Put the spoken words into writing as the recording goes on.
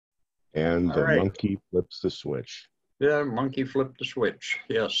And All the right. monkey flips the switch. Yeah, monkey flipped the switch.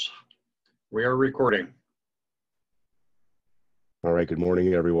 Yes, we are recording. All right, good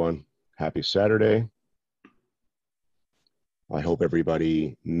morning, everyone. Happy Saturday. I hope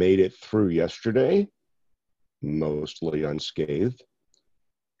everybody made it through yesterday, mostly unscathed.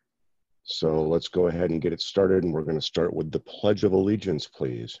 So let's go ahead and get it started, and we're going to start with the Pledge of Allegiance,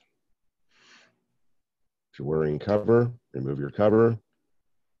 please. If you're wearing cover, remove your cover.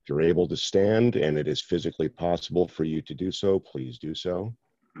 If you're able to stand and it is physically possible for you to do so, please do so.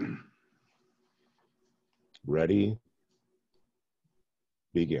 Ready?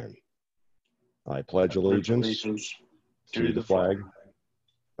 Begin. I pledge allegiance to the flag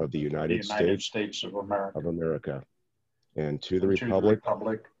of the United States of America and to the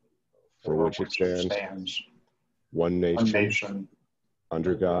republic for which it stands, one nation,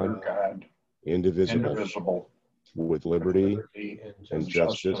 under God, indivisible, with liberty and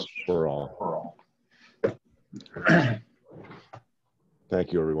justice for all.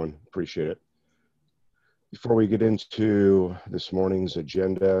 Thank you, everyone. Appreciate it. Before we get into this morning's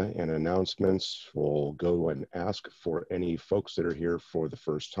agenda and announcements, we'll go and ask for any folks that are here for the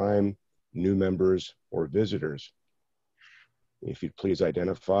first time, new members or visitors. If you'd please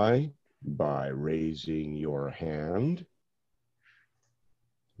identify by raising your hand.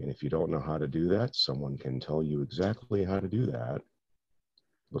 And if you don't know how to do that, someone can tell you exactly how to do that.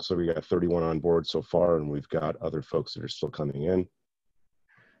 Looks like we got 31 on board so far, and we've got other folks that are still coming in.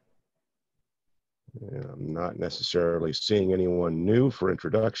 And I'm not necessarily seeing anyone new for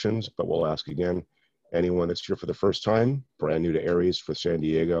introductions, but we'll ask again. Anyone that's here for the first time, brand new to ARES for San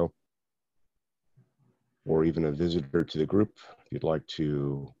Diego, or even a visitor to the group, if you'd like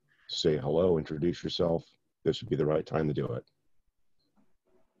to say hello, introduce yourself, this would be the right time to do it.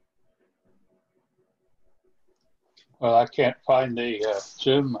 Well, I can't find the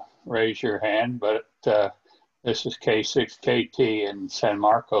Zoom raise your hand, but this is K6KT in San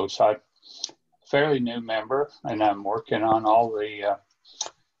Marcos. I'm a fairly new member, and I'm working on all the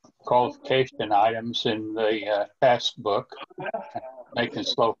qualification items in the task book, making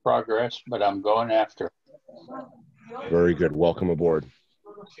slow progress, but I'm going after. Very good. Welcome aboard.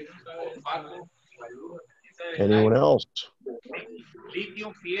 Anyone else?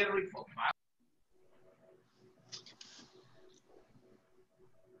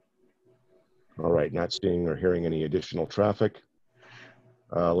 All right, not seeing or hearing any additional traffic.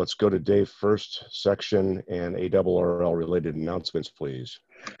 Let's go to Dave first, section and ARRL related announcements, please.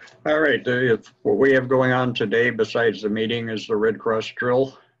 All right, what we have going on today besides the meeting is the Red Cross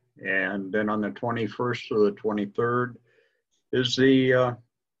drill. And then on the 21st or the 23rd is the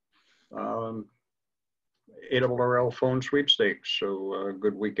ARRL phone sweepstakes. So a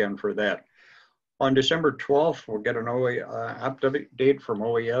good weekend for that. On December 12th, we'll get an update from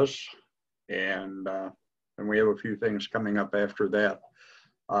OES. And we have a few things coming up after that.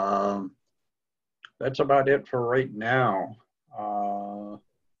 That's about it for right now.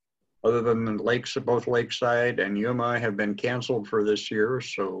 Other than the lakes, both Lakeside and Yuma have been canceled for this year,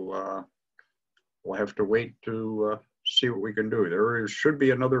 so we'll have to wait to see what we can do. There should be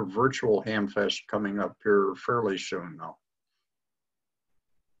another virtual Hamfest coming up here fairly soon, though.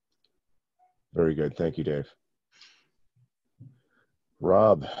 Very good. Thank you, Dave.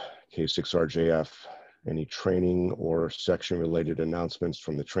 Rob, K6RJF, any training or section related announcements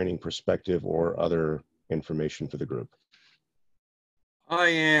from the training perspective or other information for the group? I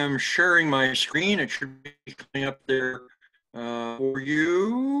am sharing my screen. It should be coming up there for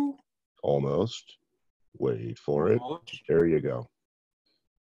you. Almost. Wait for it. There you go.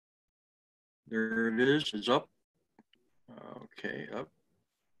 There it is. It's up. Okay, up.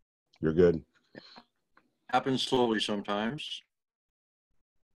 You're good. Happens slowly sometimes.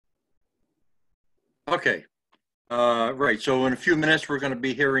 Okay. Right. So in a few minutes, we're going to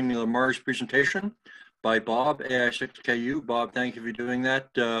be hearing the Mars presentation by Bob AI6KU. Bob, thank you for doing that.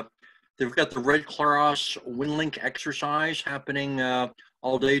 They've got the Red Cross WinLink exercise happening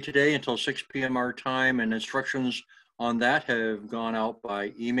all day today until 6 p.m. our time, and instructions on that have gone out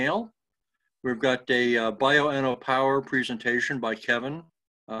by email. We've got a BioNO Power presentation by Kevin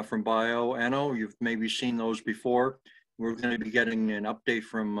from BioNO. You've maybe seen those before. We're going to be getting an update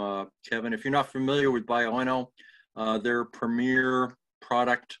from Kevin. If you're not familiar with BioNO, their premier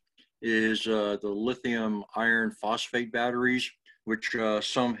product is the lithium iron phosphate batteries, which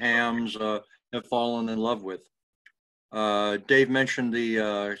some hams have fallen in love with. Dave mentioned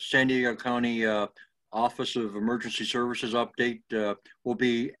the San Diego County Office of Emergency Services update will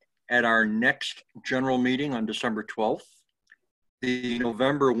be at our next general meeting on December 12th. The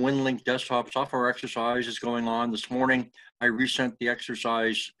November WinLink desktop software exercise is going on. This morning, I resent the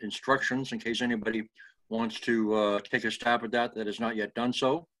exercise instructions in case anybody wants to take a stab at that has not yet done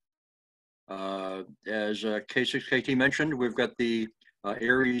so. As K6KT mentioned, we've got the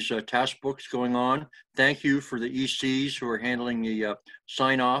ARES task books going on. Thank you for the ECs who are handling the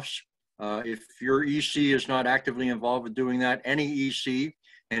sign-offs. If your EC is not actively involved with doing that, any EC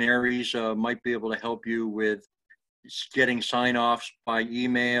and ARES might be able to help you with getting sign-offs by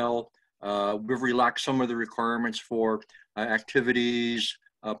email. We've relaxed some of the requirements for activities,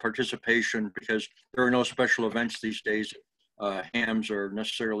 participation, because there are no special events these days hams are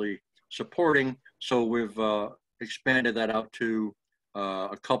necessarily supporting. So we've expanded that out to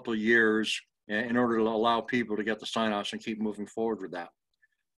a couple of years in order to allow people to get the sign-offs and keep moving forward with that.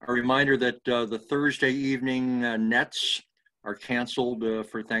 A reminder that the Thursday evening nets are canceled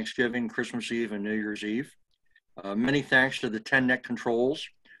for Thanksgiving, Christmas Eve, and New Year's Eve. Many thanks to the 10 net controls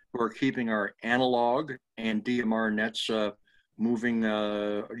who are keeping our analog and DMR nets moving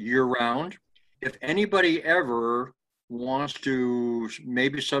year-round. If anybody ever wants to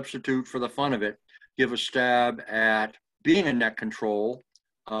maybe substitute for the fun of it, give a stab at being a net control,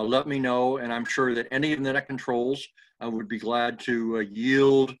 let me know, and I'm sure that any of the net controls would be glad to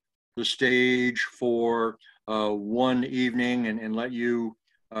yield the stage for one evening and let you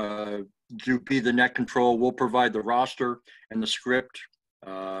be the net control. We'll provide the roster and the script,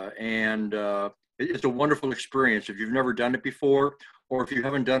 and it's a wonderful experience. If you've never done it before, or if you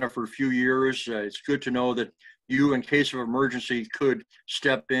haven't done it for a few years, it's good to know that you, in case of emergency, could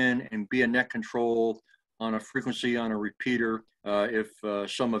step in and be a net control on a frequency on a repeater if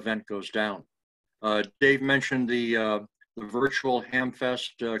some event goes down. Dave mentioned the virtual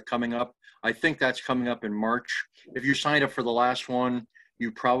Hamfest coming up. I think that's coming up in March. If you signed up for the last one,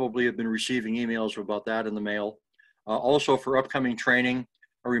 you probably have been receiving emails about that in the mail. Also for upcoming training,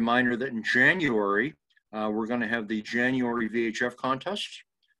 a reminder that in January, we're going to have the January VHF contest.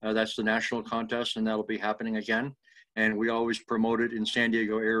 That's the national contest, and that'll be happening again. And we always promote it in San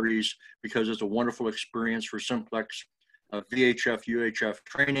Diego ARES because it's a wonderful experience for simplex VHF, UHF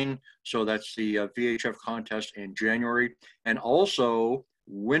training. So that's the VHF contest in January. And also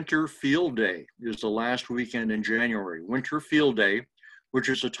Winter Field Day is the last weekend in January. Winter Field Day, which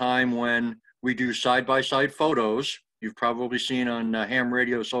is a time when we do side-by-side photos. You've probably seen on ham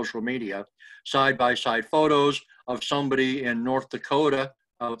radio social media, side-by-side photos of somebody in North Dakota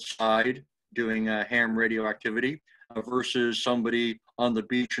outside doing ham radio activity versus somebody on the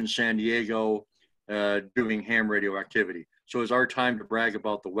beach in San Diego doing ham radio activity. So it's our time to brag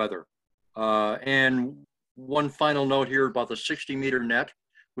about the weather. And one final note here about the 60-meter net,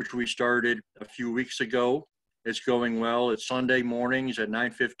 which we started a few weeks ago. It's going well. It's Sunday mornings at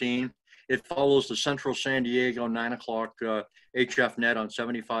 9:15. It follows the Central San Diego 9 o'clock HF net on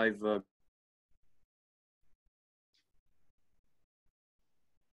 75.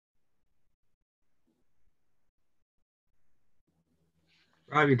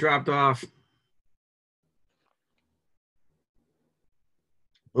 Rob, you dropped off.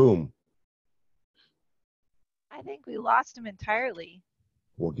 Boom. I think we lost him entirely.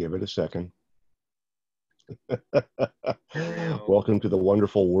 We'll give it a second. Welcome to the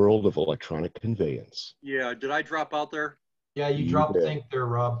wonderful world of electronic conveyance. Yeah, did I drop out there? Yeah, you dropped the thing there,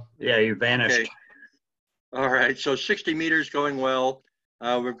 Rob. Yeah, you vanished. Okay. All right, so 60 meters going well.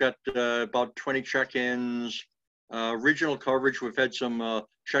 We've got about 20 check-ins. Regional coverage, we've had some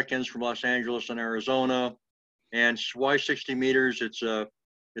check-ins from Los Angeles and Arizona. And why 60 meters? It's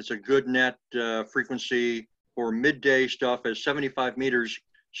a good net frequency for midday stuff as 75 meters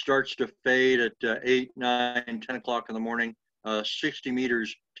starts to fade at 8, 9, 10 o'clock in the morning. 60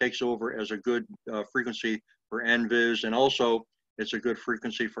 meters takes over as a good frequency for NVIS, and also it's a good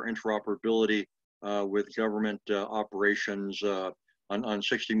frequency for interoperability with government operations on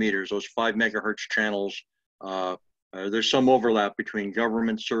 60 meters. Those 5 megahertz channels, there's some overlap between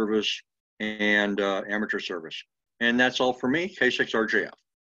government service and amateur service. And that's all for me, K6RJF.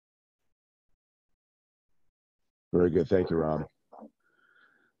 Very good. Thank you, Rob.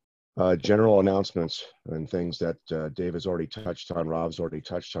 General announcements and things that Dave has already touched on, Rob's already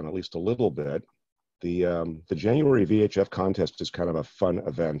touched on at least a little bit. The January VHF contest is kind of a fun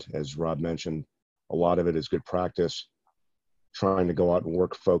event. As Rob mentioned, a lot of it is good practice, trying to go out and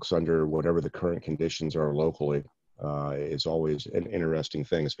work folks under whatever the current conditions are locally is always an interesting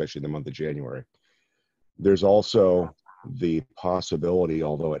thing, especially in the month of January. There's also the possibility,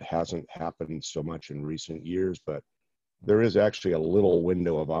 although it hasn't happened so much in recent years, but there is actually a little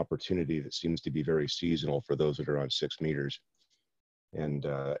window of opportunity that seems to be very seasonal for those that are on 6 meters. And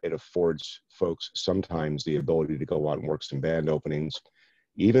it affords folks sometimes the ability to go out and work some band openings,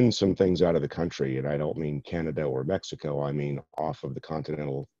 even some things out of the country. And I don't mean Canada or Mexico, I mean off of the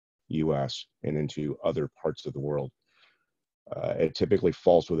continental US and into other parts of the world. It typically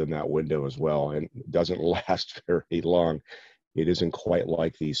falls within that window as well, and doesn't last very long. It isn't quite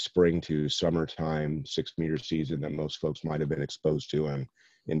like the spring to summertime 6-meter season that most folks might have been exposed to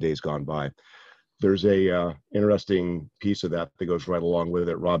in days gone by. There's a interesting piece of that goes right along with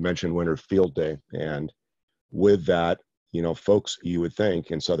it. Rob mentioned Winter Field Day, and with that, you know, folks you would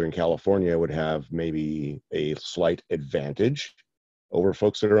think in Southern California would have maybe a slight advantage over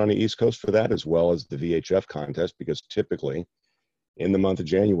folks that are on the East Coast for that, as well as the VHF contest, because typically in the month of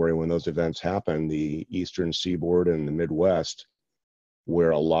January, when those events happen, the Eastern Seaboard and the Midwest,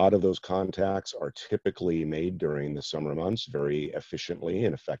 where a lot of those contacts are typically made during the summer months very efficiently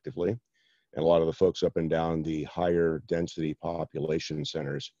and effectively. And a lot of the folks up and down the higher density population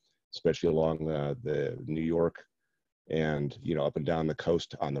centers, especially along the New York and, you know, up and down the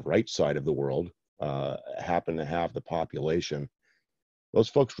coast on the right side of the world, happen to have the population. Those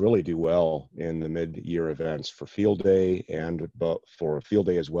folks really do well in the mid-year events for Field Day, and for Field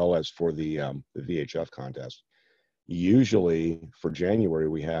Day as well as for the VHF contest. Usually for January,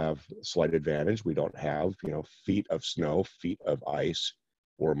 we have a slight advantage. We don't have, you know, feet of snow, feet of ice,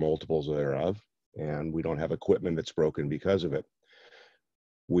 or multiples thereof, and we don't have equipment that's broken because of it.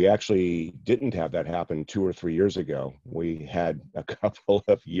 We actually didn't have that happen 2 or 3 years ago. We had a couple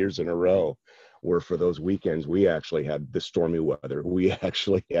of years in a row where for those weekends, we actually had the stormy weather, we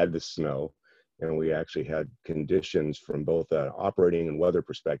actually had the snow, and we actually had conditions from both an operating and weather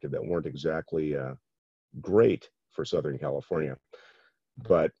perspective that weren't exactly great for Southern California.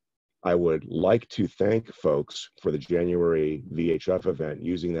 But I would like to thank folks for the January VHF event,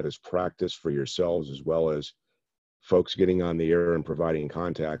 using that as practice for yourselves, as well as folks getting on the air and providing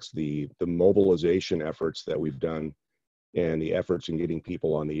contacts. The mobilization efforts that we've done and the efforts in getting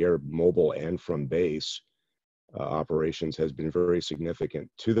people on the air, mobile and from base operations, has been very significant,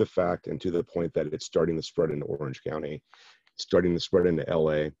 to the fact and to the point that it's starting to spread into Orange County, it's starting to spread into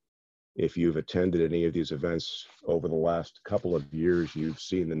LA. If you've attended any of these events over the last couple of years, you've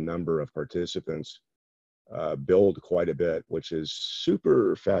seen the number of participants build quite a bit, which is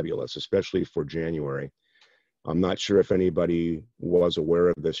super fabulous, especially for January. I'm not sure if anybody was aware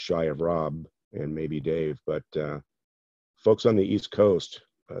of this shy of Rob and maybe Dave, but folks on the East Coast,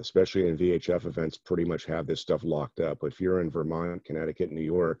 especially in VHF events, pretty much have this stuff locked up. If you're in Vermont, Connecticut, New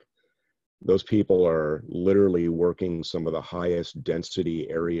York, those people are literally working some of the highest density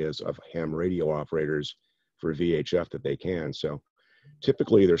areas of ham radio operators for VHF that they can. So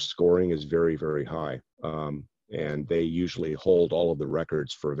typically their scoring is very, very high. And they usually hold all of the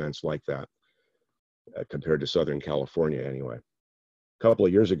records for events like that, compared to Southern California anyway. A couple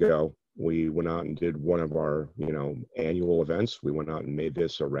of years ago, we went out and did one of our, you know, annual events. We went out and made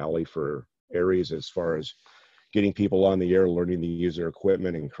this a rally for ARES, as far as getting people on the air, learning to use their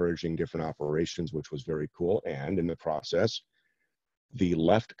equipment, encouraging different operations, which was very cool. And in the process, the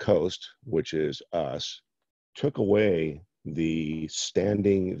left coast, which is us, took away the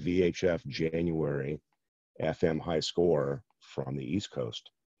standing VHF January FM high score from the East Coast,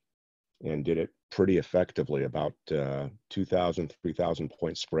 and did it pretty effectively, about 2,000, 3,000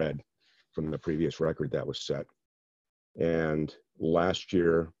 point spread from the previous record that was set. And last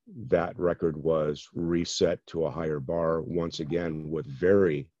year, that record was reset to a higher bar once again, with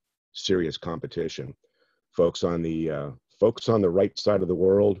very serious competition. Folks on the right side of the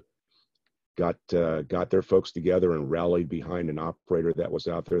world got their folks together and rallied behind an operator that was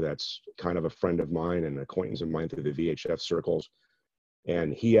out there that's kind of a friend of mine and an acquaintance of mine through the VHF circles.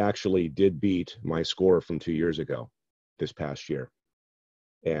 And he actually did beat my score from 2 years ago, this past year.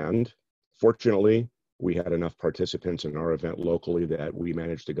 And fortunately, we had enough participants in our event locally that we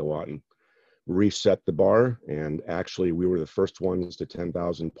managed to go out and reset the bar. And actually, we were the first ones to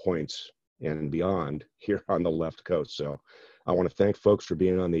 10,000 points and beyond here on the left coast. So I want to thank folks for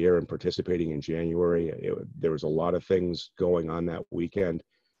being on the air and participating in January. There was a lot of things going on that weekend.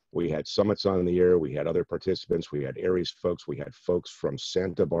 We had summits on the air. We had other participants. We had ARES folks. We had folks from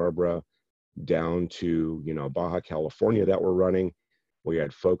Santa Barbara down to, you know, Baja California that were running. We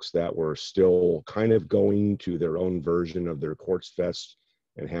had folks that were still kind of going to their own version of their Quartz Fest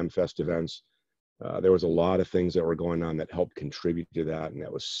and Hamfest events. There was a lot of things that were going on that helped contribute to that, and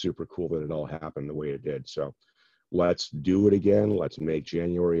that was super cool that it all happened the way it did. So let's do it again. Let's make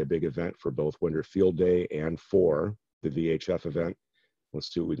January a big event for both Winter Field Day and for the VHF event.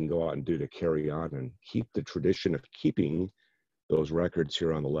 Let's see what we can go out and do to carry on and keep the tradition of keeping those records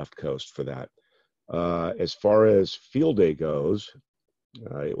here on the left coast for that. As far as Field Day goes,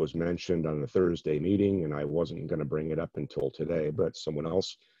 It was mentioned on the Thursday meeting, and I wasn't going to bring it up until today, but someone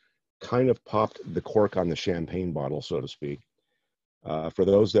else kind of popped the cork on the champagne bottle, so to speak. For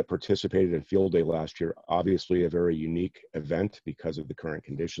those that participated in Field Day last year, obviously a very unique event because of the current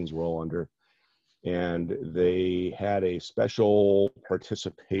conditions we're all under. And they had a special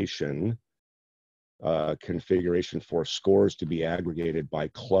participation configuration for scores to be aggregated by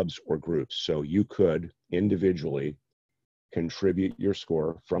clubs or groups. So you could individually contribute your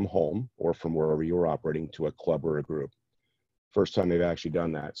score from home or from wherever you were operating to a club or a group. First time they've actually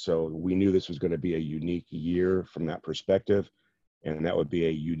done that. So we knew this was going to be a unique year from that perspective, and that would be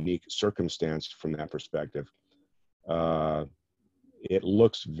a unique circumstance from that perspective. It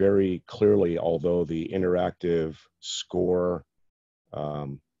looks very clearly, although the interactive score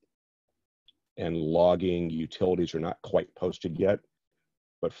and logging utilities are not quite posted yet,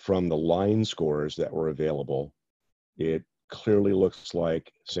 but from the line scores that were available, it clearly looks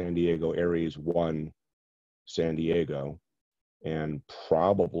like San Diego ARES won San Diego, and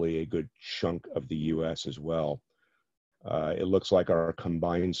probably a good chunk of the US as well. It looks like our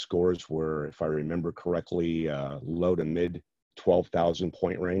combined scores were, if I remember correctly, low to mid 12,000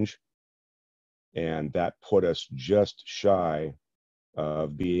 point range. And that put us just shy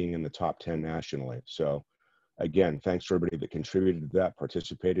of being in the top 10 nationally. So again, thanks to everybody that contributed to that,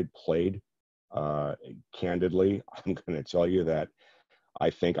 participated, played. Candidly, I'm going to tell you that I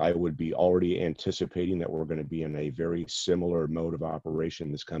think I would be already anticipating that we're going to be in a very similar mode of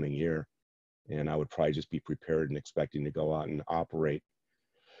operation this coming year. And I would probably just be prepared and expecting to go out and operate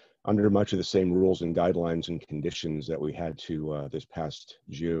under much of the same rules and guidelines and conditions that we had to this past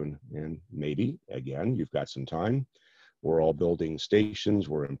June. And maybe, again, you've got some time. We're all building stations,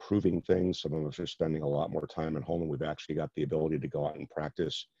 we're improving things. Some of us are spending a lot more time at home, and we've actually got the ability to go out and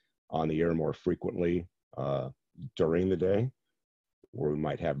practice on the air more frequently during the day, where we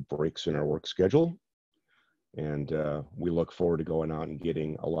might have breaks in our work schedule. And we look forward to going out and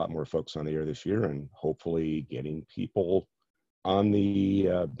getting a lot more folks on the air this year, and hopefully getting people on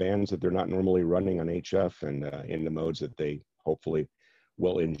the bands that they're not normally running on HF, and in the modes that they hopefully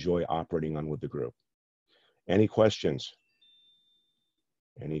will enjoy operating on with the group. Any questions?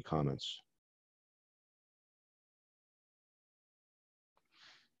 Any comments?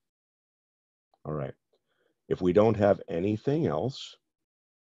 All right. If we don't have anything else,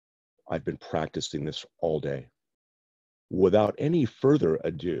 I've been practicing this all day. Without any further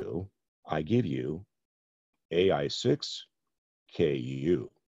ado, I give you AI6KU.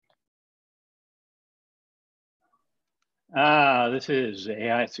 This is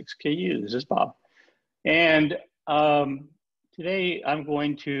AI6KU. This is Bob. And today I'm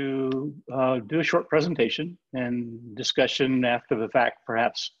going to do a short presentation and discussion after the fact,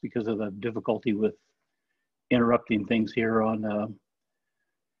 perhaps because of the difficulty with interrupting things here on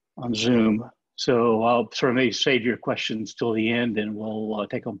Zoom. So I'll sort of maybe save your questions till the end and we'll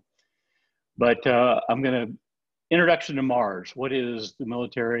take them. But I'm going to, introduction to MARS. What is the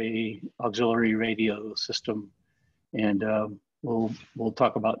military auxiliary radio system? And we'll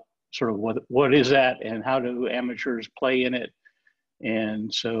talk about sort of what is that and how do amateurs play in it.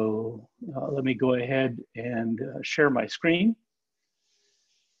 And so let me go ahead and share my screen.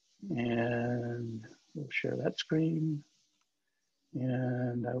 And we'll share that screen.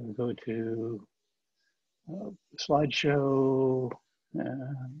 And I will go to slideshow.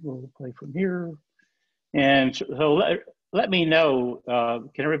 We'll play from here. And so let me know,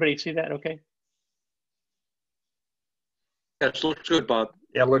 can everybody see that okay? Yes, looks good, Bob.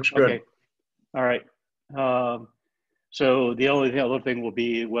 Yeah, looks good. Okay. All right. So the only other thing will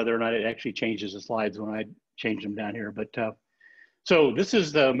be whether or not it actually changes the slides when I change them down here. But so this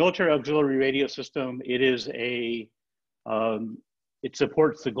is the military auxiliary radio system. It is a, it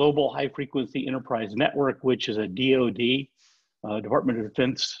supports the Global High Frequency Enterprise Network, which is a DoD, Department of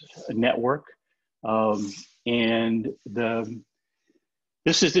Defense network. And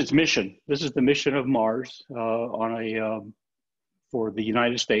this is its mission. This is the mission of MARS for the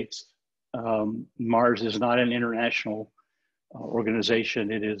United States. MARS is not an international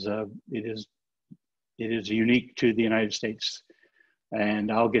organization. It is unique to the United States. And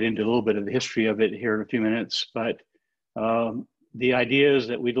I'll get into a little bit of the history of it here in a few minutes. But the idea is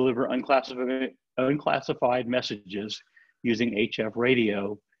that we deliver unclassified messages using HF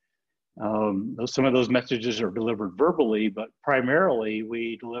radio. Some of those messages are delivered verbally, but primarily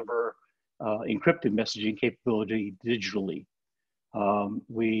we deliver encrypted messaging capability digitally.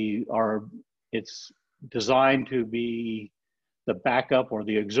 It's designed to be the backup or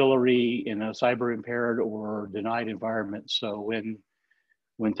the auxiliary in a cyber impaired or denied environment. So when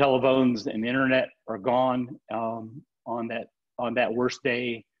telephones and internet are gone on on that worst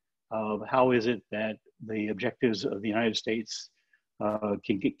day of how is it that the objectives of the United States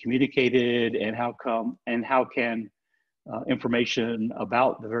can get communicated, and how can information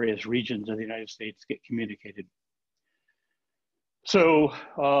about the various regions of the United States get communicated. So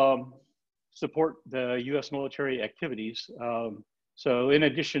support the U.S. military activities. So in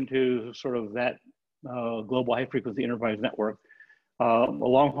addition to sort of that global high frequency enterprise network, a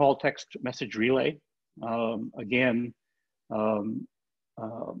long haul text message relay, again,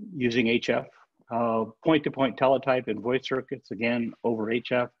 using HF, point-to-point teletype and voice circuits, again, over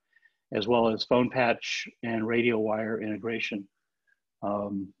HF, as well as phone patch and radio wire integration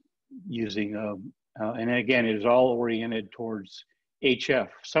using, and again, it is all oriented towards HF.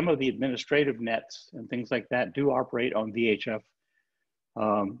 Some of the administrative nets and things like that do operate on VHF,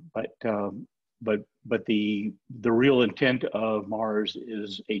 but the real intent of Mars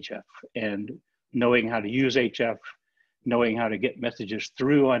is HF, and knowing how to use HF, knowing how to get messages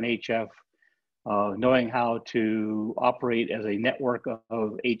through on HF, knowing how to operate as a network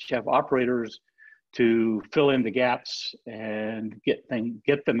of HF operators to fill in the gaps and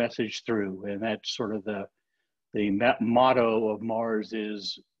get the message through. And that's sort of the motto of Mars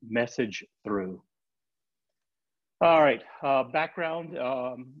is message through. All right, background.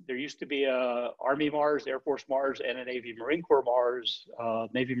 There used to be a Army Mars, Air Force Mars, and a Navy Marine Corps Mars.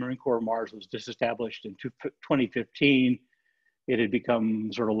 Navy Marine Corps Mars was disestablished in 2015. It had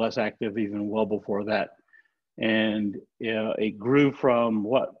become sort of less active even well before that. And it grew from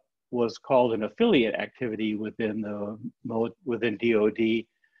what was called an affiliate activity within DOD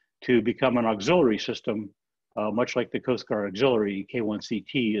to become an auxiliary system, much like the Coast Guard Auxiliary.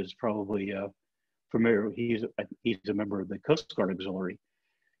 K1CT is probably familiar. He's a member of the Coast Guard Auxiliary.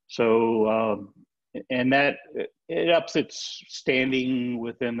 So, and that it ups its standing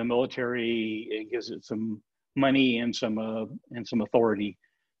within the military. It gives it some money and some authority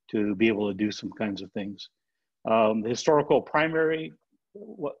to be able to do some kinds of things. The historical primary,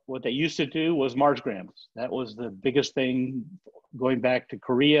 what they used to do was Marsgrams. That was the biggest thing going back to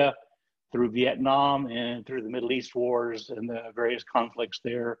Korea, through Vietnam, and through the Middle East wars and the various conflicts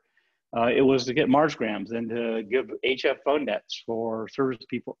there. It was to get Marsgrams and to give HF phone nets for service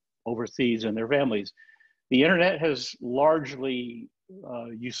people overseas and their families. The internet has largely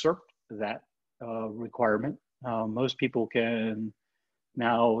usurped that requirement. Most people can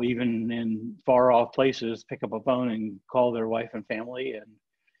now, even in far off places, pick up a phone and call their wife and family, and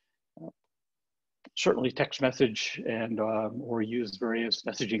certainly text message and or use various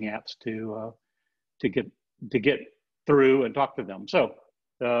messaging apps to get through and talk to them. So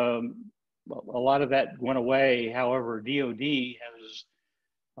a lot of that went away. However, DoD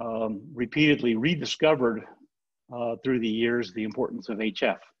has repeatedly rediscovered through the years the importance of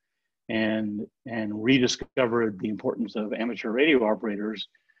HF, and rediscovered the importance of amateur radio operators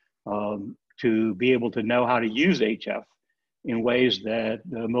to be able to know how to use HF in ways that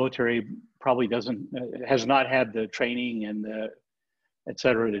the military probably has not had the training and the et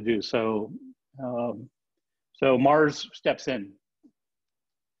cetera to do. So, so Mars steps in.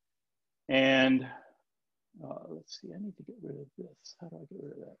 And let's see, I need to get rid of this. How do I get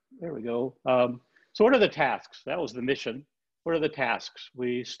rid of that? There we go. So what are the tasks? That was the mission. What are the tasks?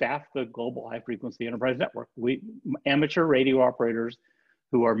 We staff the global high frequency enterprise network. We amateur radio operators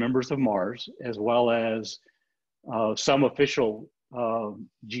who are members of Mars, as well as some official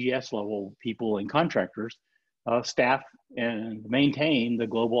GS level people and contractors, staff and maintain the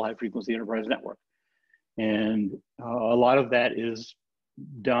global high frequency enterprise network. And a lot of that is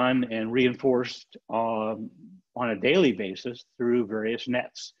done and reinforced on a daily basis through various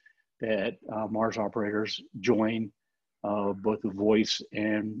nets that Mars operators join, both the voice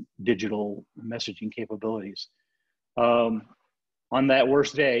and digital messaging capabilities. On that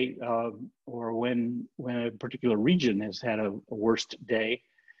worst day, or when a particular region has had a worst day,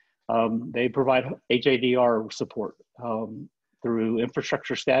 they provide HADR support through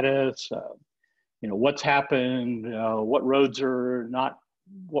infrastructure status, what's happened, what roads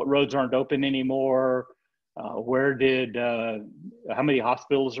aren't open anymore, how many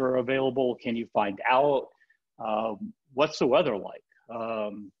hospitals are available, can you find out, what's the weather like,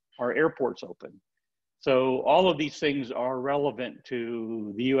 are airports open? So all of these things are relevant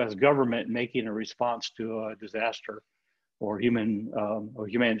to the U.S. government making a response to a disaster or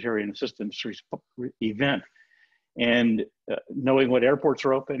humanitarian assistance event. And knowing what airports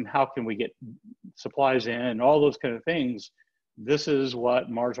are open, how can we get supplies in, all those kind of things. This is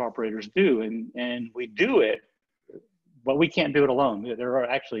what Mars operators do, and we do it, but we can't do it alone. There are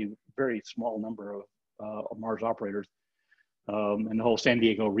actually a very small number of Mars operators. In the whole San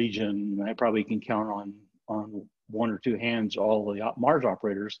Diego region, I probably can count on one or two hands all the Mars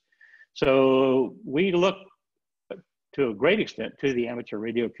operators. So we look to a great extent to the amateur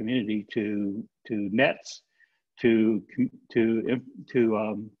radio community, to nets, to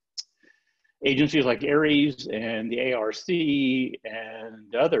agencies like ARES and the ARC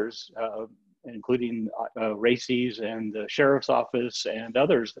and others, including RACES and the Sheriff's Office and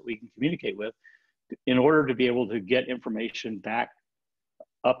others that we can communicate with, in order to be able to get information back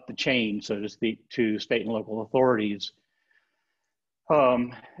up the chain, so to speak, to state and local authorities.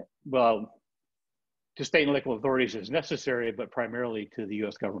 Well, to state and local authorities is necessary, but primarily to the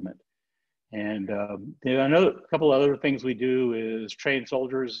U.S. government. And a couple other things we do is train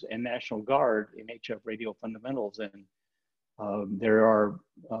soldiers and National Guard in HF radio fundamentals. And there are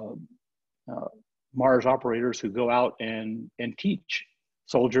Mars operators who go out and teach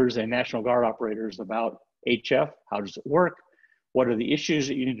soldiers and National Guard operators about HF. How does it work? What are the issues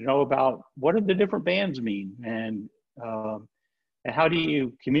that you need to know about? What do the different bands mean? And how do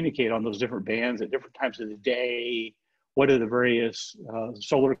you communicate on those different bands at different times of the day? What do the various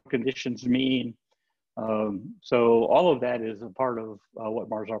solar conditions mean? So all of that is a part of what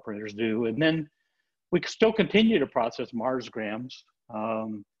Mars operators do. And then we still continue to process Marsgrams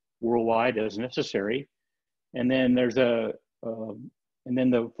worldwide as necessary. And then there's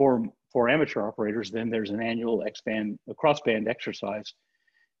for amateur operators, then there's an annual crossband exercise,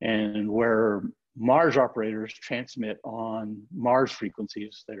 and where Mars operators transmit on Mars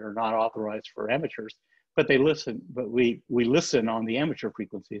frequencies that are not authorized for amateurs, but they listen. But we listen on the amateur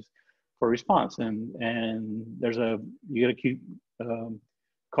frequencies for response, and you get a cute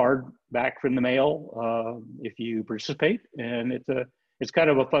card back from the mail if you participate, and it's kind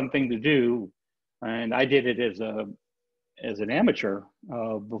of a fun thing to do. And I did it as an amateur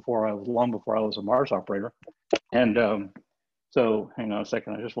long before I was a Mars operator. And so hang on a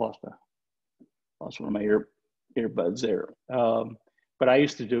second, I just lost one of my earbuds there. But I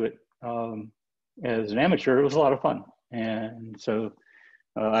used to do it as an amateur. It was a lot of fun. And so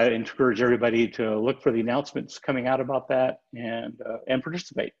I encourage everybody to look for the announcements coming out about that and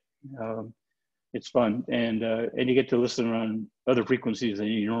participate. It's fun, and you get to listen on other frequencies than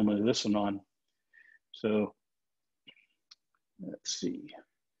you normally listen on. So let's see.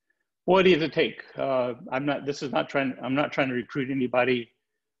 What does it take? I'm not trying to recruit anybody.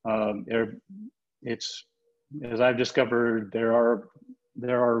 It's, as I've discovered, there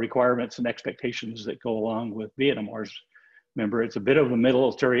are requirements and expectations that go along with being a Mars member. It's a bit of a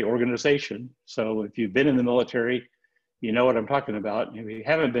military organization. So if you've been in the military, you know what I'm talking about. If you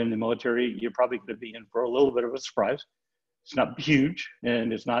haven't been in the military, you're probably going to be in for a little bit of a surprise. It's not huge,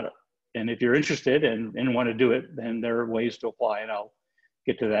 and it's not. And if you're interested and want to do it, then there are ways to apply, and I'll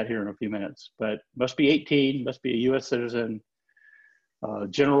get to that here in a few minutes. But must be 18, must be a U.S. citizen,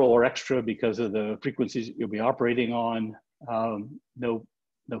 general or extra because of the frequencies that you'll be operating on. No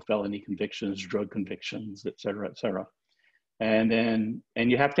felony convictions, drug convictions, et cetera, et cetera. And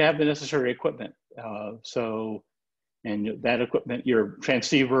you have to have the necessary equipment. And that equipment, your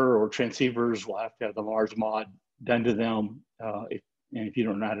transceiver or transceivers will have to have the Mars mod done to them. If you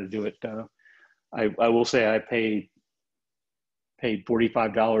don't know how to do it, I will say I paid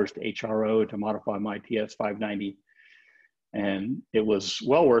 $45 to HRO to modify my TS590, and it was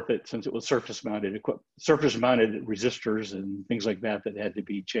well worth it since it was surface-mounted resistors and things like that had to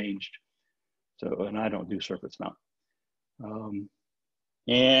be changed. So, and I don't do surface mount.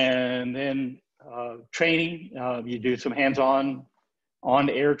 And then training, you do some hands-on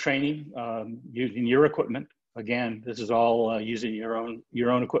on-air training using your equipment. Again, this is all using your own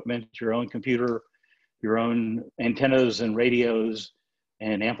equipment, your own computer, your own antennas and radios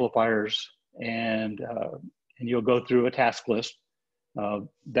and amplifiers, and you'll go through a task list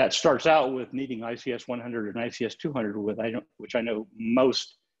that starts out with needing ICS 100 and ICS 200, which I know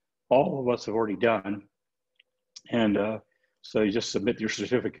all of us have already done, and so you just submit your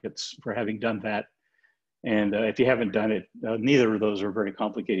certificates for having done that. And if you haven't done it, neither of those are very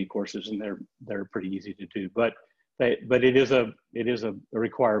complicated courses, and they're pretty easy to do. But it is a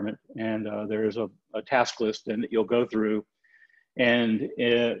requirement, and there is a task list and that you'll go through, and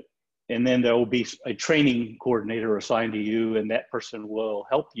then there will be a training coordinator assigned to you, and that person will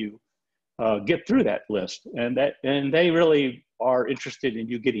help you get through that list. And they really are interested in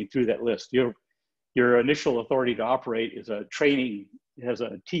you getting through that list. Your initial authority to operate is a training. It has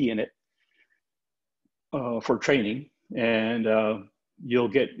a T in it. For training, and you'll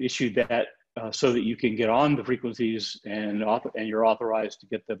get issued that so that you can get on the frequencies, and you're authorized to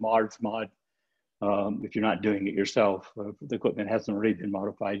get the Mars mod. If you're not doing it yourself, the equipment hasn't already been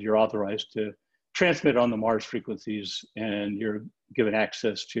modified, you're authorized to transmit on the Mars frequencies, and you're given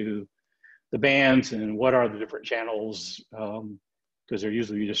access to the bands and what are the different channels, because they're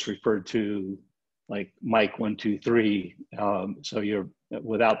usually just referred to like mic 1, 2, 3. So you're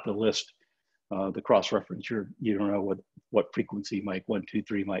without the list, the cross reference, you don't know what frequency mic 1, 2,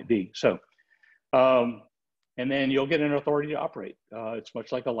 3 might be. So, and then you'll get an authority to operate. It's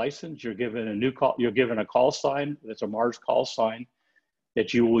much like a license. You're given a new call. You're given a call sign. That's a MARS call sign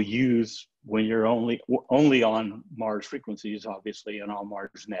that you will use when you're only on MARS frequencies, obviously, and on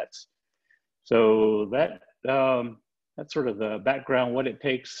MARS nets. So that's sort of the background, what it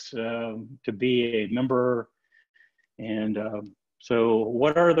takes to be a member. And so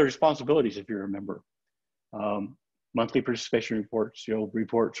what are the responsibilities if you're a member? Monthly participation reports. You'll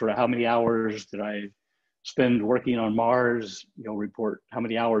report sort of how many hours did I spend working on MARS. You'll report how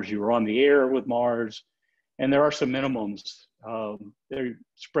many hours you were on the air with MARS. And there are some minimums. They're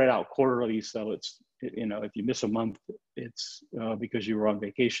spread out quarterly. So it's, you know, if you miss a month, it's because you were on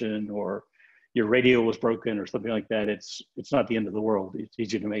vacation or your radio was broken or something like that. It's not the end of the world. It's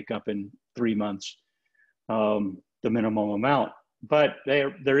easy to make up in 3 months, the minimum amount. But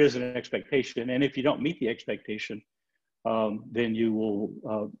there is an expectation. And if you don't meet the expectation, then you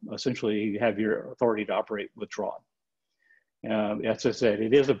will essentially have your authority to operate withdrawn. As I said,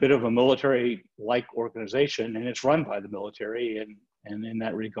 it is a bit of a military-like organization, and it's run by the military. And in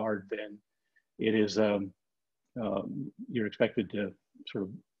that regard, then it is you're expected to sort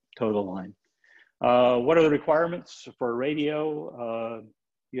of toe the line. What are the requirements for radio?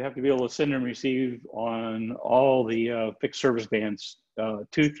 You have to be able to send and receive on all the fixed service bands,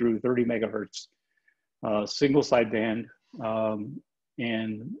 2 through 30 megahertz, single sideband, and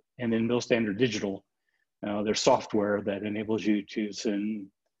then mil standard digital. There's software that enables you to send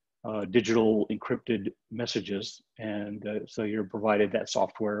digital encrypted messages, and so you're provided that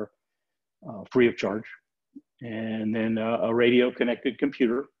software free of charge. And then a radio connected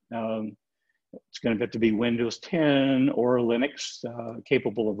computer. It's going to have to be Windows 10 or Linux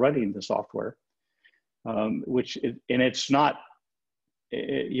capable of running the software, and it's not,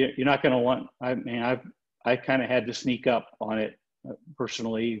 you're not going to want, I mean, I kind of had to sneak up on it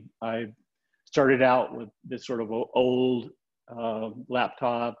personally. I started out with this sort of old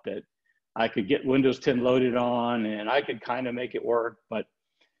laptop that I could get Windows 10 loaded on and I could kind of make it work, but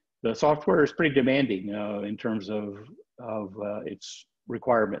the software is pretty demanding in terms of its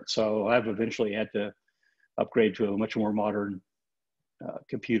requirements. So I've eventually had to upgrade to a much more modern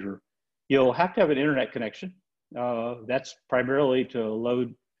computer. You'll have to have an internet connection. That's primarily to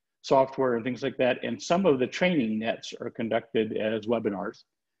load software and things like that. And some of the training nets are conducted as webinars.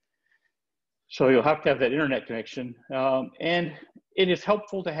 So you'll have to have that internet connection. And it is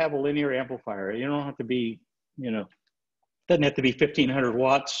helpful to have a linear amplifier. You don't have to be, you know, doesn't have to be 1500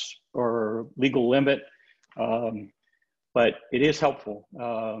 watts or legal limit. But it is helpful.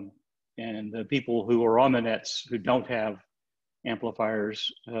 And the people who are on the nets who don't have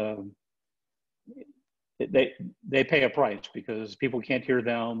amplifiers, they pay a price because people can't hear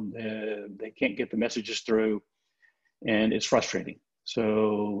them, they can't get the messages through, and it's frustrating.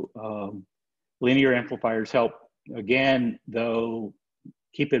 So linear amplifiers help. Again, though,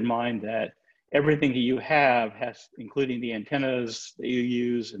 keep in mind that everything that you have has, including the antennas that you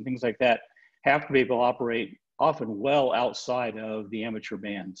use and things like that, have to be able to operate often well outside of the amateur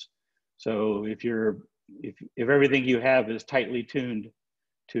bands. So if everything you have is tightly tuned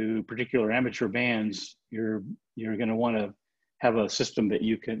to particular amateur bands, you're going to want to have a system that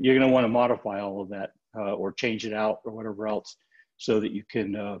you're going to want to modify all of that or change it out or whatever else, so that you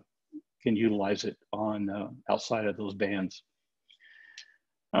can utilize it on outside of those bands.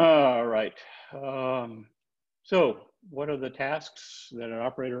 All right. So what are the tasks that an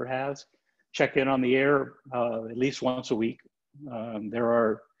operator has? Check in on the air at least once a week. There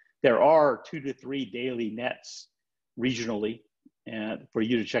are 2 to 3 daily nets regionally for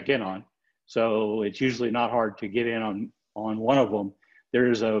you to check in on. So it's usually not hard to get in on one of them.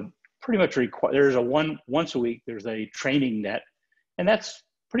 There's a pretty much once a week, there's a training net, and that's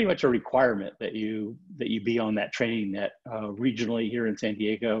pretty much a requirement that you be on that training net. Regionally here in San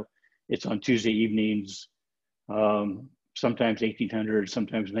Diego, it's on Tuesday evenings, sometimes 1800,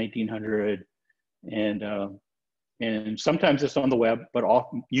 sometimes 1900, and sometimes it's on the web, but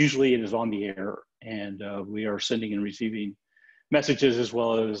usually it is on the air, and we are sending and receiving messages as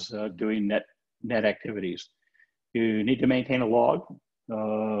well as doing net activities. You need to maintain a log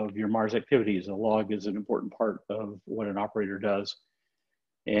of your MARS activities. A log is an important part of what an operator does,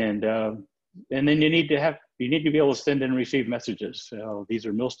 and then you need to be able to send and receive messages. So these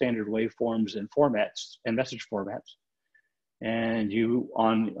are mil standard waveforms and formats and message formats. And you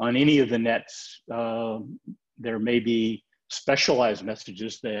on any of the nets, there may be specialized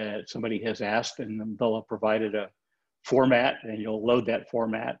messages that somebody has asked, and they'll have provided a format, and you'll load that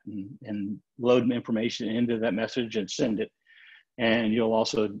format and load information into that message and send it. And you'll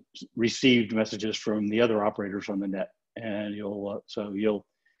also receive messages from the other operators on the net, and you'll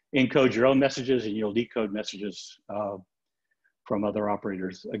encode your own messages and you'll decode messages from other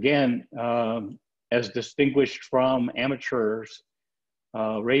operators. Again, as distinguished from amateurs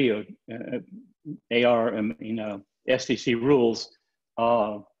radio, STC rules,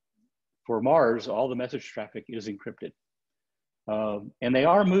 for Mars, all the message traffic is encrypted. And they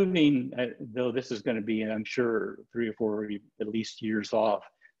are moving, though this is going to be, I'm sure, 3 or 4 at least years off,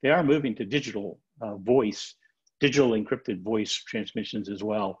 they are moving to digital digital encrypted voice transmissions as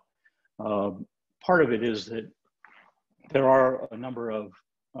well. Part of it is that there are a number of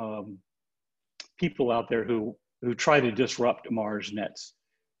people out there who try to disrupt Mars nets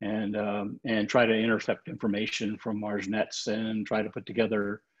and try to intercept information from Mars nets and try to put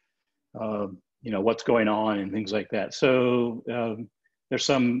together what's going on and things like that. So there's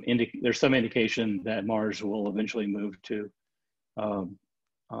some indication that Mars will eventually move to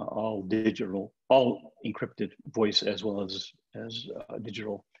all digital, all encrypted voice as well as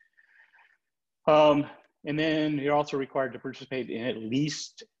digital. And then you're also required to participate in at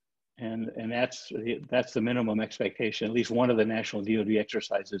least, and that's the minimum expectation, at least one of the national DoD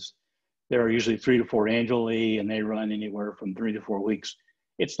exercises. There are usually 3 to 4 annually, and they run anywhere from 3 to 4 weeks.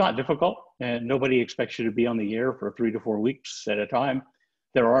 It's not difficult, and nobody expects you to be on the air for 3 to 4 weeks at a time.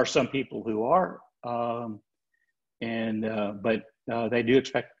 There are some people who are, but they do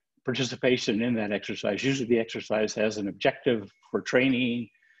expect participation in that exercise. Usually the exercise has an objective for training,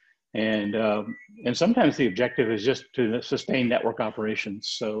 and sometimes the objective is just to sustain network operations.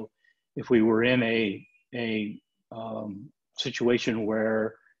 So if we were in a situation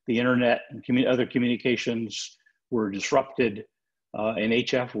where the internet and other communications were disrupted, and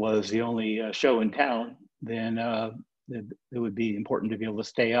HF was the only show in town, then it would be important to be able to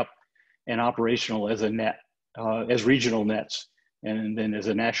stay up and operational as a net, as regional nets, and then as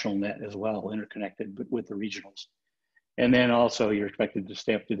a national net as well, interconnected with the regionals. And then also you're expected to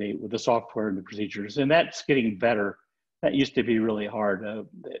stay up to date with the software and the procedures, and that's getting better. That used to be really hard.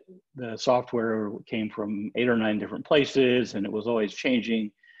 The software came from 8 or 9 different places, and it was always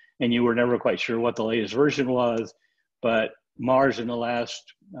changing, and you were never quite sure what the latest version was. But Mars in the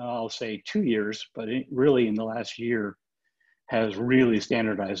last, I'll say 2 years, but really in the last year, has really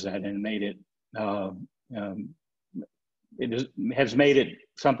standardized that and made it, has made it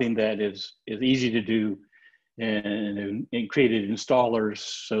something that is easy to do, and created installers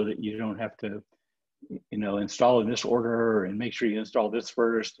so that you don't have to, install in this order and make sure you install this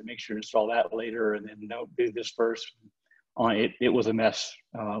first and make sure you install that later and then don't do this first. It was a mess,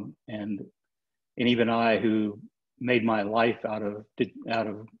 and even I, who made my life out of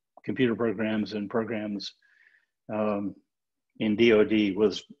computer programs and programs in DoD,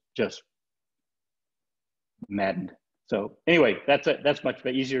 was just maddened. So anyway, that's much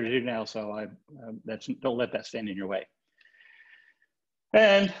easier to do now. So don't let that stand in your way.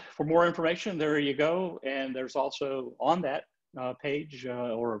 And for more information, there you go. And there's also on that page,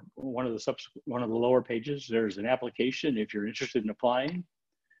 or one of the lower pages, there's an application if you're interested in applying.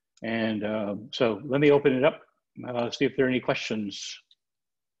 And so let me open it up, see if there are any questions.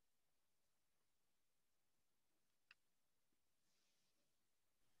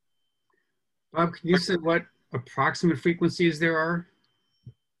 Bob, can you say what approximate frequencies there are?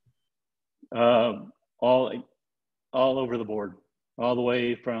 All over the board, all the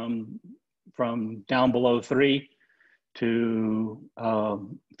way from down below 3 to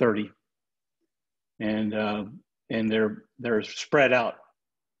 30, and they're spread out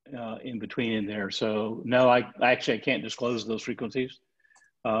in between in there. So no, I actually can't disclose those frequencies,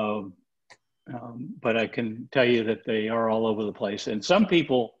 but I can tell you that they are all over the place. And some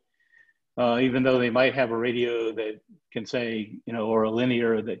people, even though they might have a radio that can say, or a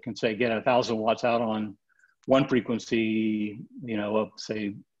linear that can say get 1,000 watts out on one frequency, up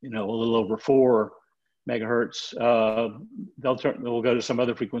say, a little over 4 megahertz, they'll go to some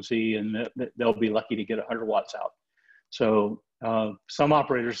other frequency and they'll be lucky to get 100 watts out. So some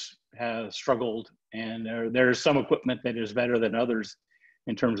operators have struggled, and there's some equipment that is better than others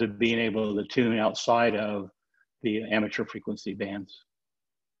in terms of being able to tune outside of the amateur frequency bands.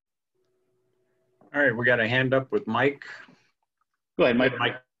 All right, we got a hand up with Mike. Go ahead, Mike.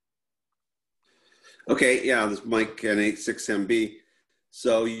 Okay, yeah, this is Mike, N86MB.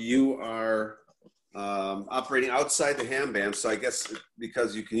 So you are operating outside the ham band. So I guess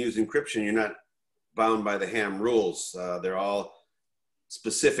because you can use encryption, you're not bound by the ham rules. They're all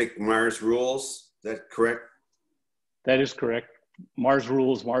specific Mars rules. Is that correct? That is correct. Mars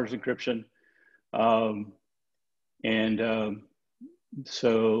rules, Mars encryption.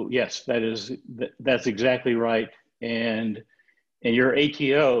 So yes, that's exactly right. And your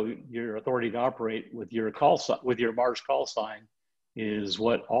ATO, your authority to operate with your with your Mars call sign, is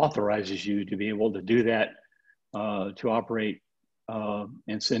what authorizes you to be able to do that, to operate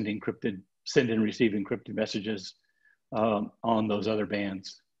and send and receive encrypted messages on those other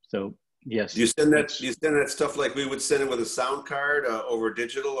bands. So yes. Do you send that stuff like we would send it with a sound card over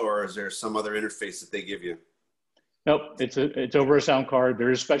digital, or is there some other interface that they give you? Nope, it's over a sound card.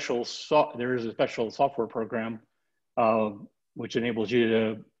 There is a special software program which enables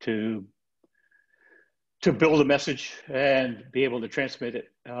you to build a message and be able to transmit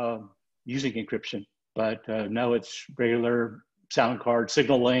it using encryption. But no, it's regular sound card,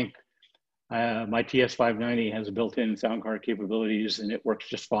 signal link. My TS590 has a built-in sound card capabilities, and it works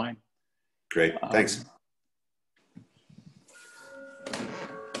just fine. Great, thanks.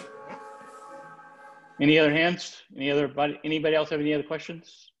 Any other hands? Anybody else have any other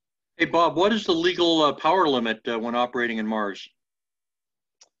questions? Hey, Bob, what is the legal power limit when operating in Mars?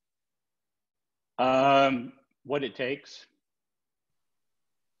 What it takes.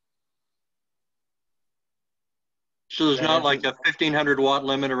 So there's not like a 1500 watt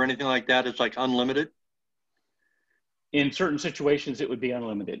limit or anything like that? It's like unlimited? In certain situations, it would be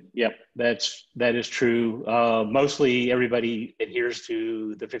unlimited. Yep, that is true. Mostly everybody adheres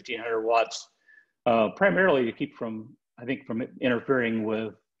to the 1500 watts, primarily to keep from interfering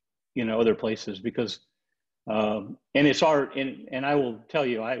with, other places, because, and it's and I will tell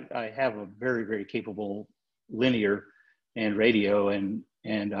you, I have a very, very capable linear and radio, and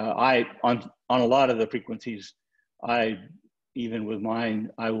I, on a lot of the frequencies, even with mine,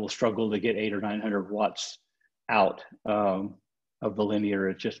 I will struggle to get 800 or 900 watts out of the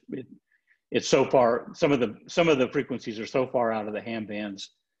linear. It's so far, some of the frequencies are so far out of the ham bands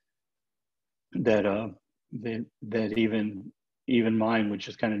that even mine, which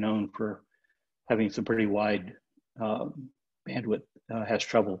is kind of known for having some pretty wide bandwidth, has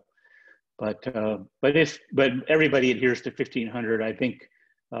trouble. But everybody adheres to 1500. I think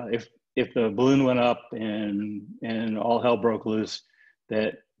if the balloon went up and all hell broke loose,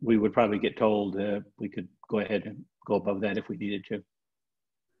 that we would probably get told we could go ahead and go above that if we needed to.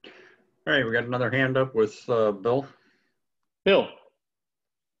 All right, we got another hand up with Bill. Bill.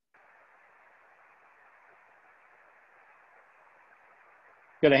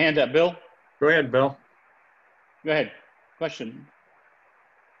 Got a hand up, Bill? Go ahead, Bill. Go ahead. Question.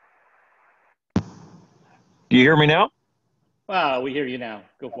 Do you hear me now? Wow, we hear you now.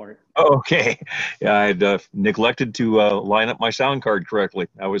 Go for it. Okay. Yeah, I had neglected to line up my sound card correctly.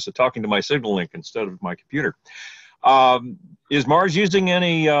 I was talking to my signal link instead of my computer. Is Mars using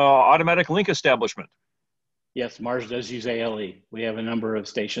any automatic link establishment? Yes, Mars does use ALE. We have a number of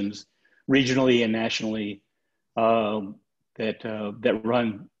stations regionally and nationally that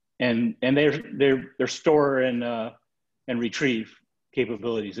run, and they're store and retrieve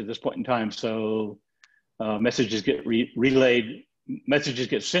capabilities at this point in time. So messages get relayed, messages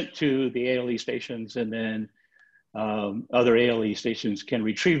get sent to the ALE stations, and then other ALE stations can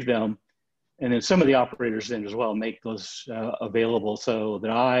retrieve them. And then some of the operators then as well make those available, so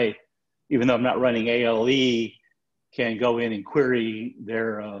that even though I'm not running ALE, can go in and query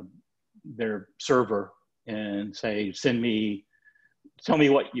their server and say, tell me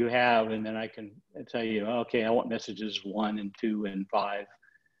what you have, and then I can tell you, okay, I want messages 1 and 2 and 5.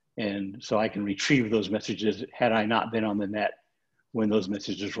 And so I can retrieve those messages had I not been on the net when those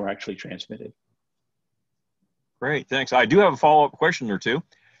messages were actually transmitted. Great, thanks. I do have a follow-up question or two.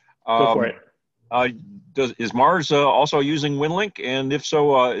 Go for it. Is Mars also using WinLink? And if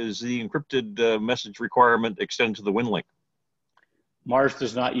so, is the encrypted message requirement extended to the WinLink? Mars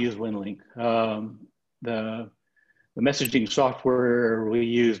does not use WinLink. The messaging software we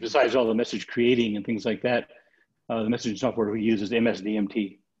use, besides all the message creating and things like that, the messaging software we use is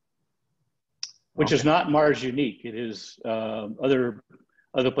MSDMT, which is not Mars unique. It is other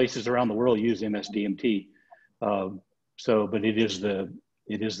places around the world use MSDMT. But it is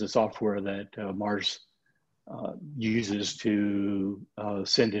the software that Mars uses to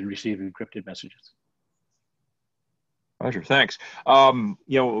send and receive encrypted messages. Roger, thanks. In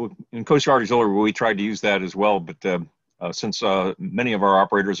Coast Guard Auxiliary, we tried to use that as well, but since many of our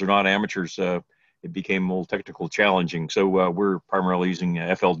operators are not amateurs, it became a little technical challenging. So we're primarily using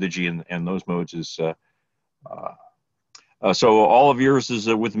FLDigi and those modes. So all of yours is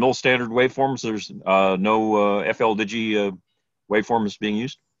with mil standard waveforms. There's no FLDigi waveforms being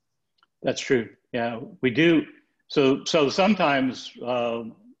used? That's true. Yeah, we do. So sometimes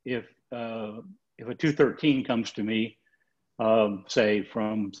if if a 213 comes to me, say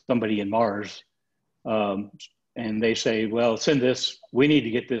from somebody in Mars, and they say, well, send this, we need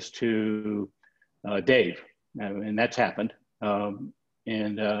to get this to Dave. And that's happened.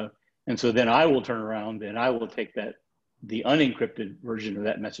 And so then I will turn around and I will take the unencrypted version of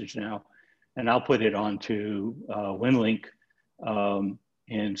that message now, and I'll put it onto WinLink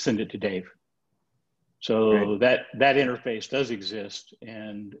and send it to Dave. So that interface does exist,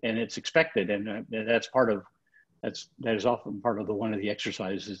 and it's expected, and that's that is often part of one of the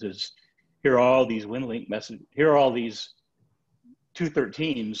exercises is here are all these WinLink messages, here are all these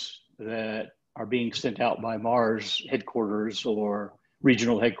 213s that are being sent out by Mars headquarters or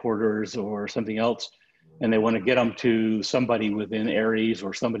regional headquarters or something else, and they want to get them to somebody within ARES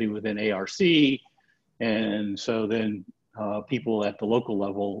or somebody within ARC, and so then people at the local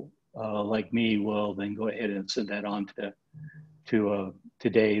level like me will then go ahead and send that on to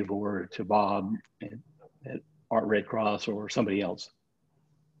Dave or to Bob at Art Red Cross or somebody else.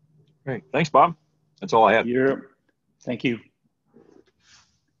 Great, thanks, Bob. That's all I have. Thank you.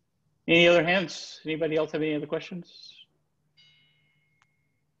 Any other hands? Anybody else have any other questions?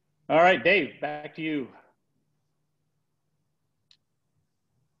 All right, Dave, back to you.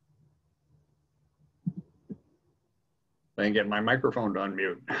 I didn't get my microphone to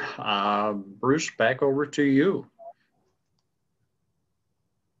unmute. Bruce, back over to you.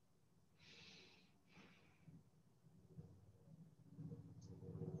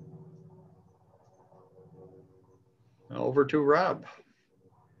 Over to Rob.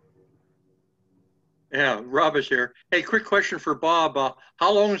 Yeah, Rob is here. Hey, quick question for Bob.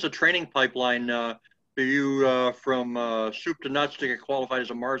 How long is the training pipeline for you from soup to nuts to get qualified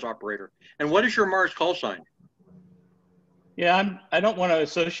as a Mars operator? And what is your Mars call sign? Yeah, I don't want to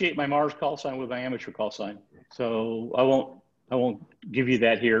associate my Mars call sign with my amateur call sign, so I won't give you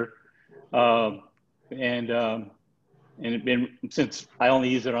that here. And since I only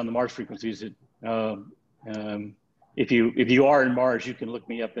use it on the Mars frequencies, if you are in Mars, you can look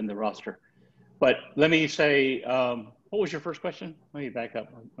me up in the roster. But let me say, what was your first question? Let me back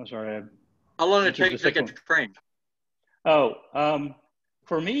up. I'm sorry. How long did it take to get trained? Oh,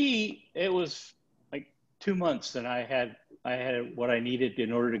 for me, it was like 2 months, and I had what I needed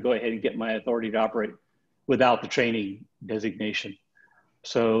in order to go ahead and get my authority to operate without the training designation.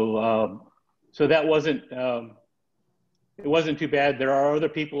 So, so that wasn't it wasn't too bad. There are other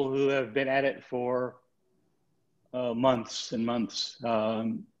people who have been at it for months and months.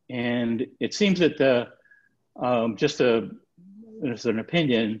 And it seems that just as an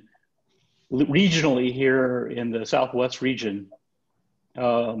opinion, regionally here in the Southwest region,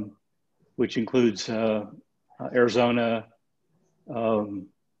 which includes Arizona and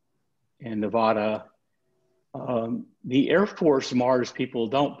Nevada, the Air Force Mars people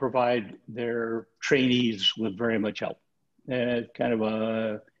don't provide their trainees with very much help. Kind of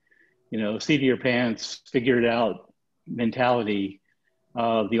a, seat of your pants, figure it out mentality.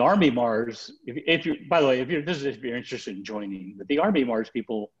 The Army Mars, if you're, by the way, if you're interested in joining, but the Army Mars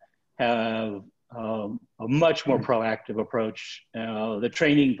people have a much more proactive approach. The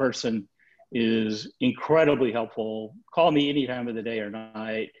training person is incredibly helpful. Call me any time of the day or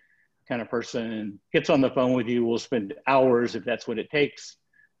night kind of person, gets on the phone with you. We'll spend hours if that's what it takes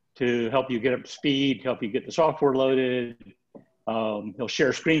to help you get up to speed, help you get the software loaded. He'll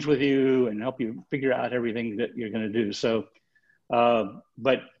share screens with you and help you figure out everything that you're going to do. So,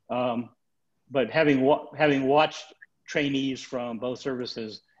 but having watched trainees from both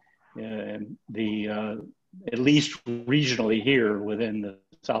services, at least regionally here within the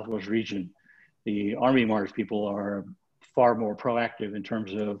Southwest region, the Army Mars people are far more proactive in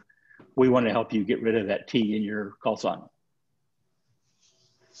terms of, we want to help you get rid of that T in your call sign.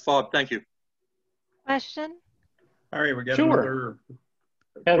 Bob, thank you. Question? All right, we got another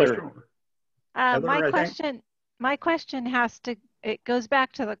question. Heather, my question it goes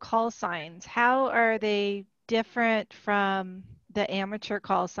back to the call signs. How are they different from the amateur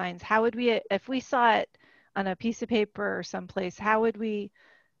call signs? How would we, if we saw it on a piece of paper or someplace, how would we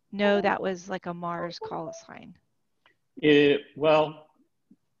know that was like a Mars call sign? The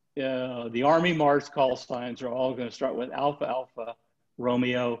Army Mars call signs are all going to start with Alpha Alpha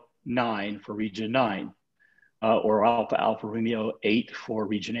Romeo 9 for Region 9, or Alpha Alpha Romeo 8 for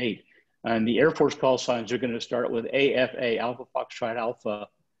Region 8. And the Air Force call signs are going to start with AFA, Alpha Foxtrot Alpha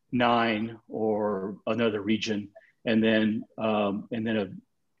 9, or another region, and then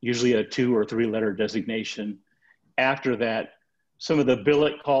usually a 2 or 3 letter designation. After that, some of the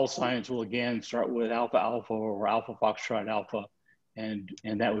billet call signs will again start with Alpha Alpha or Alpha Foxtrot Alpha, and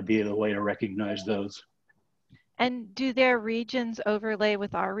that would be the way to recognize those. And do their regions overlay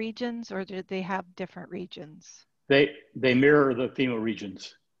with our regions, or do they have different regions? They mirror the FEMA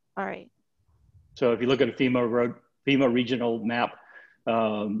regions. All right. So if you look at a FEMA regional map,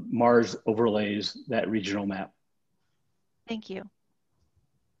 MARS overlays that regional map. Thank you.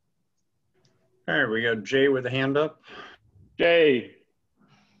 All right, we got Jay with a hand up. Jay.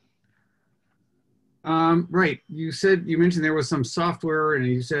 Right. You mentioned there was some software, and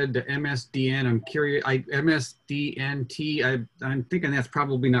you said the MSDN. I'm curious. MSDNT. I'm thinking that's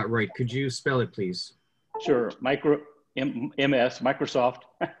probably not right. Could you spell it, please? Sure. Microsoft.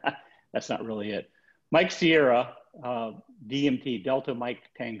 That's not really it. Mike Sierra, DMT, Delta Mike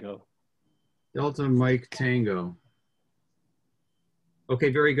Tango. Delta Mike Tango.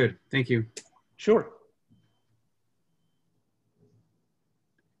 Okay, very good. Thank you. Sure.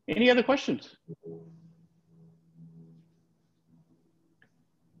 Any other questions?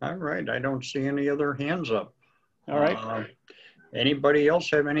 All right, I don't see any other hands up. All right. Anybody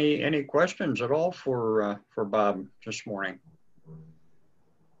else have any questions at all for Bob this morning?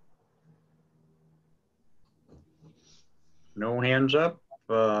 No hands up.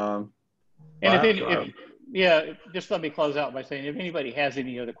 And Bob, yeah, just let me close out by saying if anybody has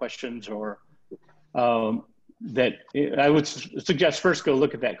any other questions or that I would suggest first go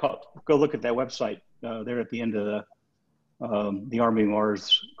look at that website there at the end of the Army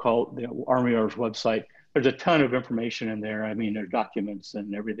Mars the Army Mars website. There's a ton of information in there. I mean, there's documents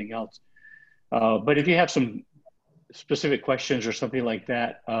and everything else. But if you have some specific questions or something like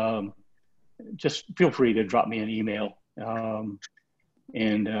that, just feel free to drop me an email. I'm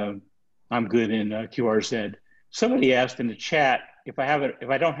good in QRZ. Somebody asked in the chat if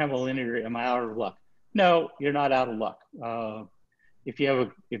I don't have a linear, am I out of luck? No, you're not out of luck. If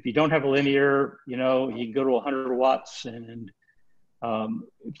you don't have a linear, you can go to 100 watts, and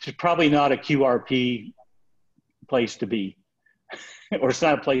it's probably not a QRP place to be, or it's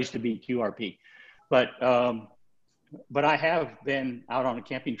not a place to be QRP. But I have been out on a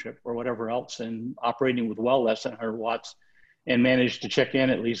camping trip or whatever else and operating with well less than 100 watts and managed to check in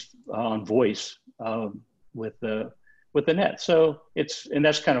at least on voice with the net. So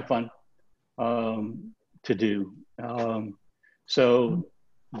that's kind of fun to do. No, you're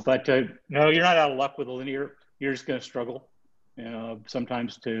not out of luck with a linear. You're just going to struggle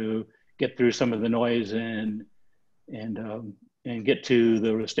sometimes to get through some of the noise and get to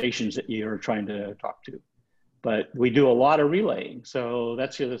the stations that you're trying to talk to. But we do a lot of relaying, so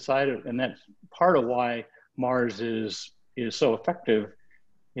that's the other side of, and that's part of why Mars is so effective.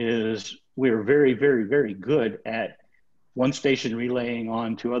 Is we're very, very, very good at one station relaying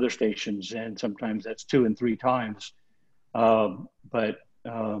on to other stations, and sometimes that's 2 and 3 times. But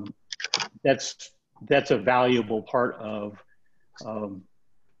that's a valuable part of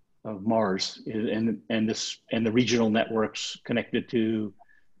Mars, and the regional networks connected to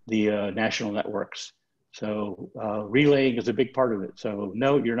the national networks. So relaying is a big part of it. So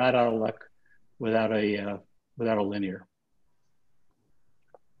no, you're not out of luck without a linear.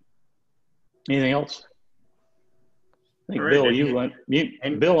 Anything else? I think Bill, you went mute.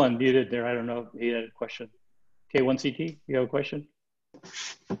 Bill unmuted there. I don't know if he had a question. K1CT, you have a question?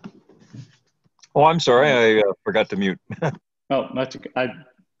 Oh, I'm sorry. I forgot to mute. Oh, that's okay.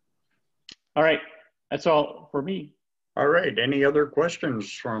 All right. That's all for me. All right. Any other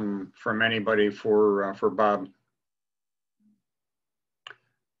questions from anybody for Bob?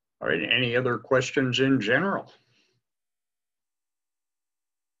 All right. Any other questions in general?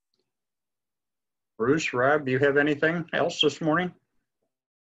 Bruce, Rob, you have anything else this morning?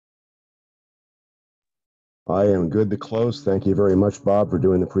 I am good to close. Thank you very much, Bob, for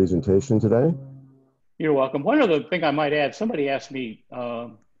doing the presentation today. You're welcome. One other thing I might add, somebody asked me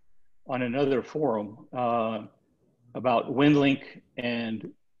on another forum about WinLink,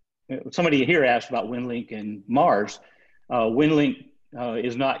 and somebody here asked about WinLink and Mars. WinLink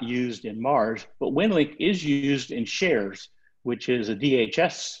is not used in Mars, but WinLink is used in shares, which is a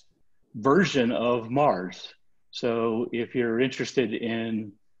DHS version of Mars. So if you're interested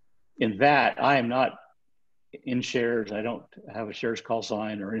in that, I am not in shares. I don't have a shares call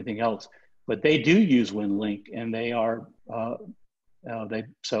sign or anything else, but they do use WinLink, and they are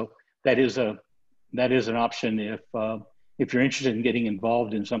so that is an option if you're interested in getting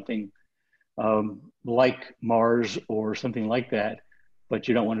involved in something like Mars or something like that, but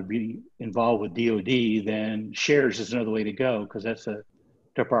you don't want to be involved with DoD. Then shares is another way to go, because that's a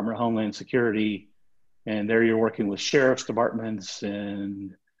Department of Homeland Security, and there you're working with sheriff's departments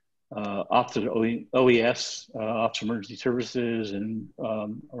and Office of OES, Office of Emergency Services, and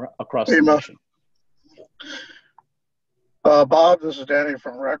across the nation. Bob, this is Danny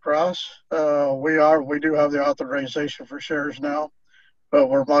from Red Cross. We do have the authorization for shares now, but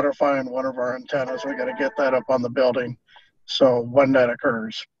we're modifying one of our antennas. We got to get that up on the building. So when that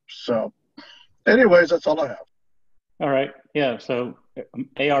occurs. So anyways, that's all I have. All right. Yeah. So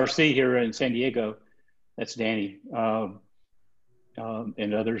ARC here in San Diego, that's Danny,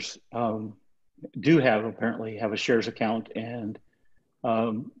 and others do apparently have a shares account, and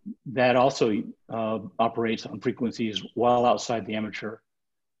that also operates on frequencies well outside the amateur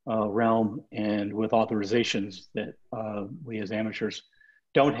realm and with authorizations that we as amateurs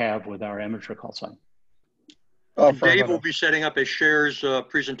don't have with our amateur call sign. And Dave will be setting up a shares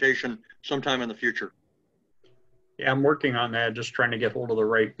presentation sometime in the future. Yeah, I'm working on that, just trying to get hold of the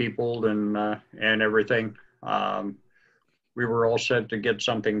right people and everything. We were all set to get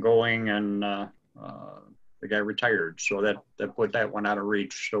something going, and the guy retired, so that put that one out of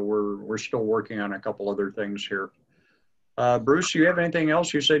reach. So we're still working on a couple other things here. Bruce, you have anything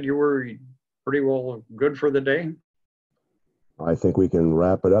else? You said you were pretty well good for the day. I think we can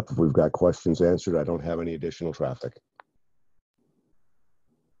wrap it up. If we've got questions answered, I don't have any additional traffic.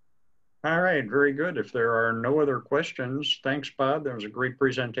 All right, very good. If there are no other questions, thanks, Bob. That was a great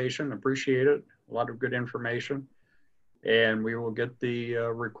presentation. Appreciate it. A lot of good information. And we will get the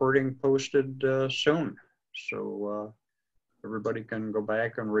recording posted soon. So everybody can go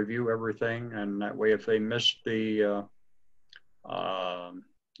back and review everything. And that way, if they missed the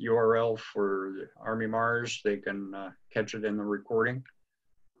URL for the Army Mars, they can catch it in the recording.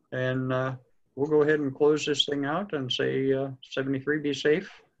 And we'll go ahead and close this thing out and say 73, be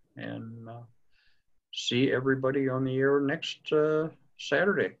safe, and see everybody on the air next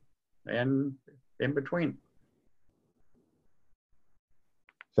Saturday and in between.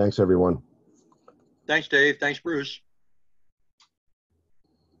 Thanks, everyone. Thanks, Dave. Thanks, Bruce.